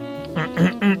minute.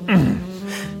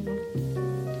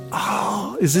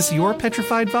 Oh, is this your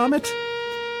petrified vomit?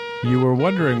 You were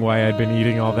wondering why I'd been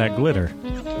eating all that glitter.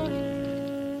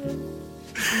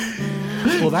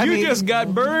 Well, that you just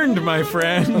got burned, my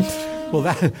friend. Well,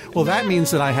 that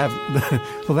means that I have.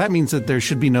 Well, that means that there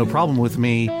should be no problem with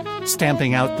me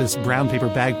stamping out this brown paper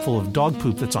bag full of dog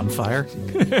poop that's on fire.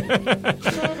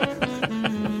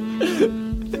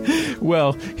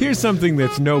 Well, here's something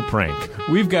that's no prank.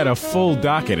 We've got a full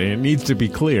docket and it needs to be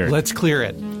cleared. Let's clear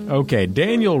it. Okay,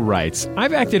 Daniel writes,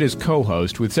 I've acted as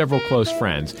co-host with several close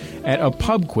friends at a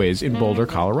pub quiz in Boulder,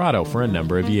 Colorado for a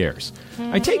number of years.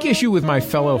 I take issue with my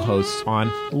fellow hosts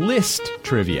on list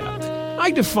trivia.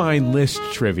 I define list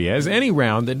trivia as any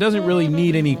round that doesn't really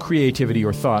need any creativity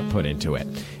or thought put into it.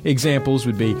 Examples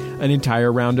would be an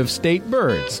entire round of state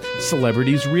birds,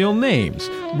 celebrities' real names,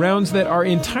 rounds that are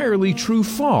entirely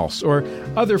true-false, or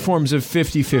other forms of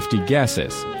 50-50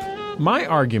 guesses. My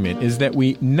argument is that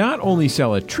we not only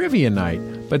sell a trivia night,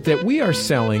 but that we are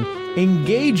selling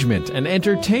engagement and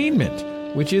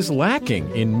entertainment, which is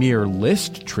lacking in mere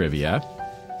list trivia.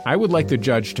 I would like the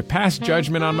judge to pass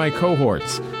judgment on my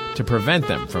cohorts to prevent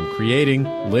them from creating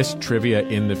list trivia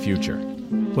in the future.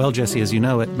 Well, Jesse, as you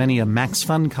know, at many a Max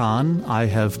Fun Con, I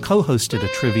have co-hosted a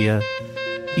trivia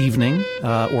evening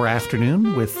or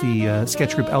afternoon with the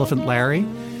sketch group Elephant Larry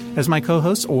as my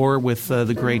co-host, or with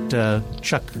the great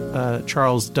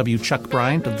Charles W. Chuck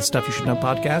Bryant of the Stuff You Should Know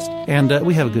podcast. And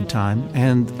we have a good time.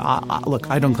 And look,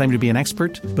 I don't claim to be an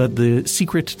expert, but the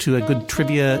secret to a good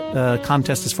trivia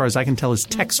contest, as far as I can tell, is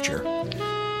texture.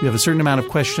 You have a certain amount of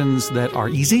questions that are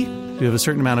easy. You have a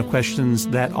certain amount of questions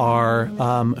that are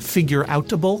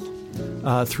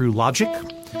figure-outable through logic.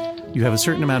 You have a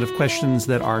certain amount of questions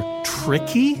that are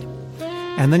tricky.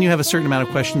 And then you have a certain amount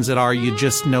of questions that are you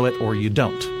just know it or you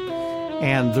don't.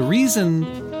 And the reason,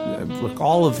 look,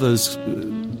 all of those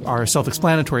are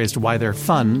self-explanatory as to why they're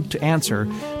fun to answer,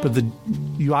 but the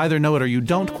you either know it or you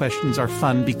don't questions are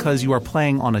fun because you are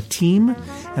playing on a team,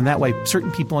 and that way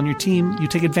certain people on your team, you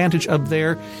take advantage of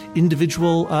their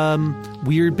individual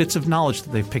weird bits of knowledge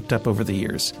that they've picked up over the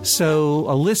years. So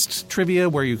a list trivia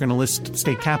where you're going to list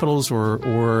state capitals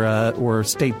or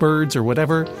state birds or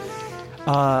whatever,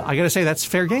 I got to say that's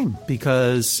fair game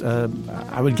because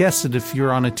I would guess that if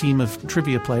you're on a team of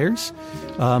trivia players,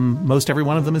 most every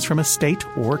one of them is from a state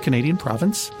or Canadian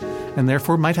province and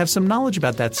therefore might have some knowledge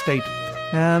about that state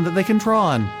and that they can draw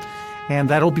on. And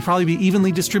that'll probably be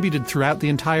evenly distributed throughout the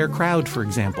entire crowd, for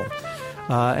example.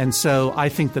 And so I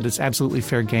think that it's absolutely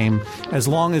fair game as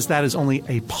long as that is only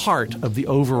a part of the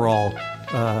overall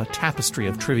tapestry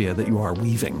of trivia that you are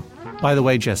weaving. By the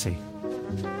way, Jesse,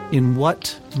 in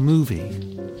what movie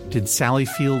did Sally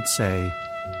Field say,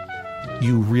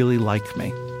 "You really like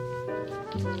me"?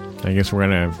 I guess we're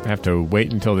going to have to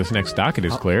wait until this next docket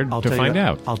is cleared to find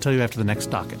out. I'll tell you after the next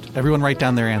docket. Everyone write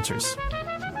down their answers.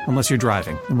 Unless you're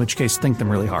driving, in which case think them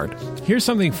really hard. Here's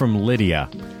something from Lydia.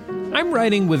 I'm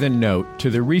writing with a note to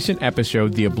the recent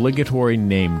episode, The Obligatory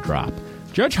Name Drop.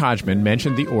 Judge Hodgman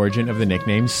mentioned the origin of the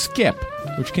nickname Skip,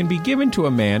 which can be given to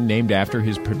a man named after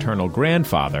his paternal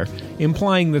grandfather,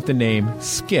 implying that the name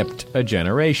skipped a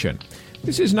generation.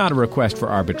 This is not a request for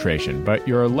arbitration, but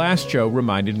your last show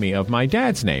reminded me of my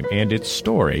dad's name and its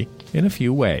story in a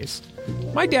few ways.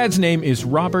 My dad's name is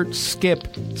Robert Skip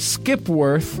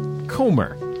Skipworth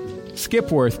Comer,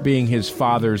 Skipworth being his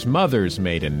father's mother's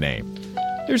maiden name.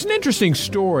 There's an interesting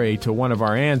story to one of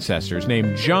our ancestors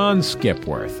named John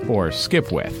Skipworth, or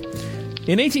Skipwith.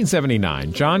 In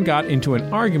 1879, John got into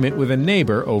an argument with a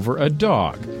neighbor over a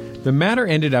dog. The matter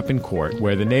ended up in court,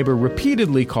 where the neighbor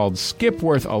repeatedly called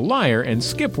Skipworth a liar, and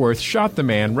Skipworth shot the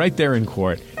man right there in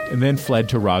court and then fled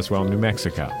to Roswell, New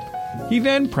Mexico. He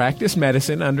then practiced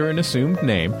medicine under an assumed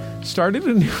name, started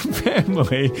a new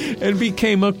family, and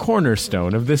became a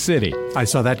cornerstone of the city. I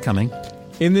saw that coming.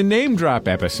 In the name drop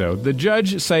episode, the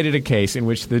judge cited a case in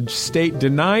which the state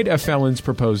denied a felon's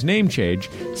proposed name change,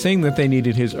 saying that they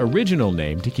needed his original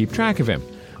name to keep track of him.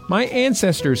 My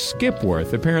ancestor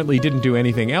Skipworth apparently didn't do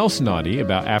anything else naughty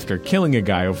about after killing a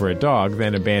guy over a dog,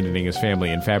 then abandoning his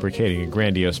family and fabricating a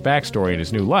grandiose backstory in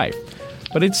his new life.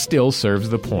 But it still serves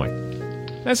the point.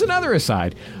 As another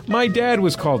aside, my dad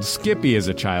was called Skippy as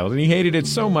a child, and he hated it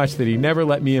so much that he never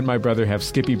let me and my brother have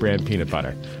Skippy brand peanut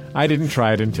butter. I didn't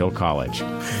try it until college.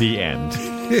 The end.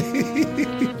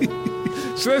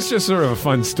 So that's just sort of a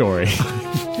fun story.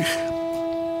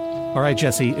 All right,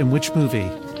 Jesse, in which movie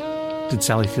did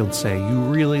Sally Field say, "You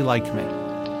really like me"?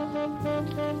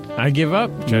 I give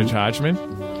up, Judge Hodgman.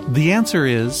 The answer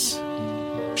is,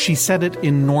 she said it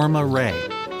in Norma Ray.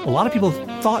 A lot of people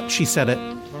thought she said it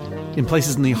in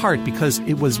Places in the Heart because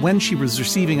it was when she was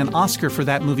receiving an Oscar for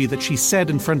that movie that she said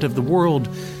in front of the world,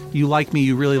 "You like me,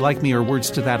 you really like me," or words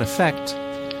to that effect.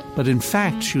 But in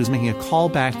fact, she was making a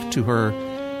callback to her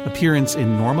appearance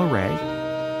in Norma Ray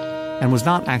and was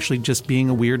not actually just being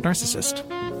a weird narcissist.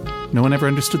 No one ever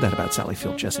understood that about Sally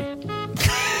Field, Jesse.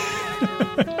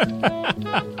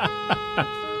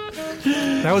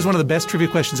 That was one of the best trivia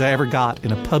questions I ever got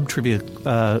in a pub trivia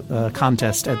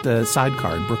contest at the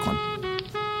Sidecar in Brooklyn.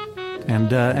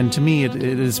 And to me, it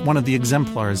is one of the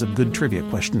exemplars of good trivia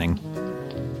questioning.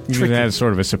 That is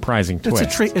sort of a surprising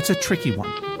twist. It's a tricky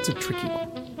one. It's a tricky one.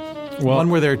 Well, one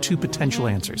where there are two potential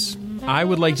answers. I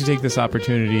would like to take this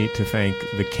opportunity to thank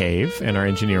The Cave and our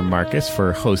engineer Marcus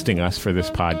for hosting us for this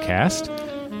podcast.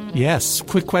 Yes.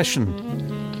 Quick question.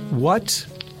 What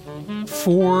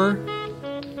 4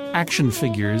 action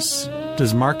figures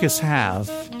does Marcus have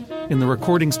in the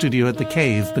recording studio at The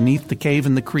Cave, beneath the Cave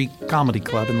in the Creek Comedy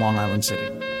Club in Long Island City?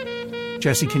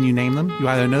 Jesse, can you name them? You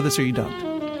either know this or you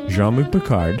don't. Jean-Luc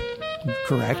Picard.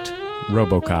 Correct.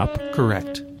 RoboCop.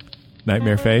 Correct.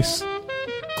 Nightmare Face.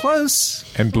 Close.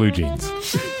 And Blue Jeans.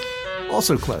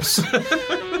 Also close.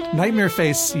 Nightmare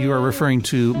Face, you are referring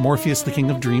to Morpheus, the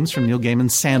King of Dreams from Neil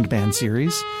Gaiman's Sandman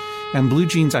series. And Blue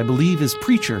Jeans, I believe, is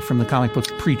Preacher from the comic book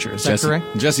Preacher. Is that correct?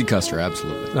 Jesse Custer,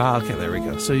 absolutely. Okay, there we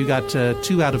go. So you got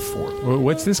 2 out of 4.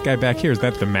 What's this guy back here? Is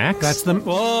that the Max? That's the...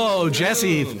 Whoa,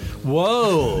 Jesse.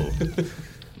 Whoa.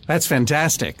 That's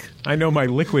fantastic. I know my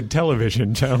liquid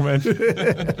television, gentlemen.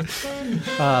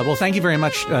 Well, thank you very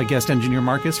much, guest engineer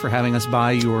Marcus, for having us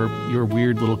by your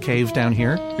weird little cave down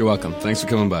here. You're welcome. Thanks for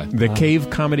coming by.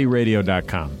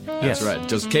 TheCaveComedyRadio.com. That's right.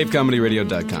 Just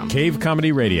CaveComedyRadio.com.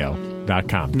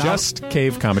 CaveComedyRadio.com. Just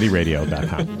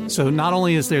CaveComedyRadio.com. So not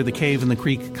only is there the Cave in the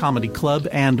Creek Comedy Club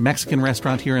and Mexican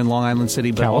restaurant here in Long Island City,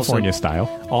 but California style.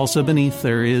 Also beneath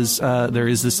there is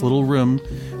this little room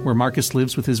where Marcus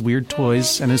lives with his weird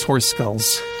toys and his horse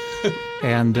skulls.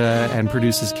 and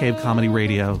produces Cave Comedy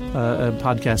Radio, a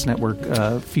podcast network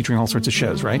featuring all sorts of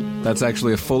shows, right? That's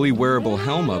actually a fully wearable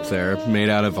helm up there made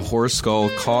out of a horse skull,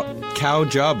 cow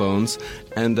jawbones,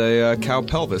 and a cow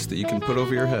pelvis that you can put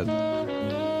over your head.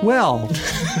 Well,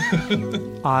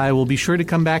 I will be sure to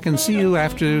come back and see you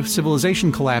after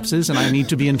civilization collapses and I need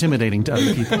to be intimidating to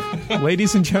other people.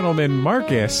 Ladies and gentlemen,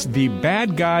 Marcus, the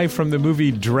bad guy from the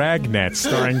movie Dragnet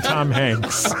starring Tom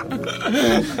Hanks.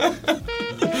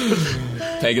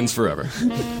 Pagans forever.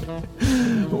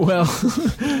 Well,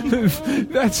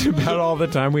 that's about all the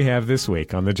time we have this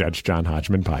week on the Judge John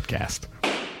Hodgman Podcast.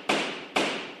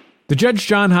 The Judge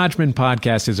John Hodgman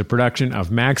Podcast is a production of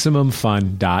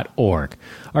MaximumFun.org.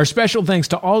 Our special thanks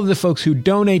to all of the folks who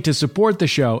donate to support the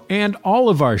show and all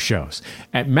of our shows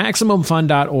at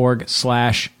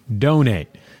MaximumFun.org/donate.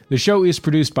 The show is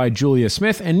produced by Julia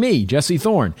Smith and me, Jesse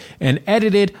Thorne, and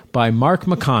edited by Mark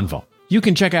McConville. You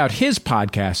can check out his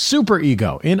podcast, Super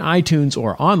Ego, in iTunes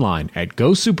or online at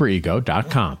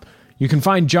GoSuperEgo.com. You can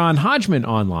find John Hodgman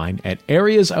online at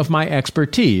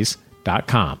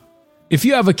areasofmyexpertise.com. If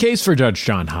you have a case for Judge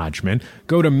John Hodgman,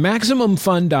 go to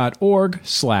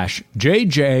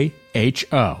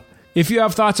MaximumFun.org/JJHO. If you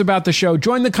have thoughts about the show,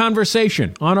 join the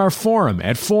conversation on our forum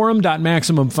at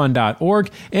forum.MaximumFun.org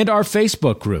and our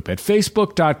Facebook group at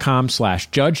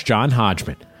Facebook.com/Judge John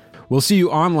Hodgman. We'll see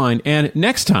you online and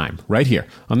next time right here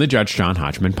on the Judge John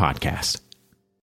Hodgman Podcast.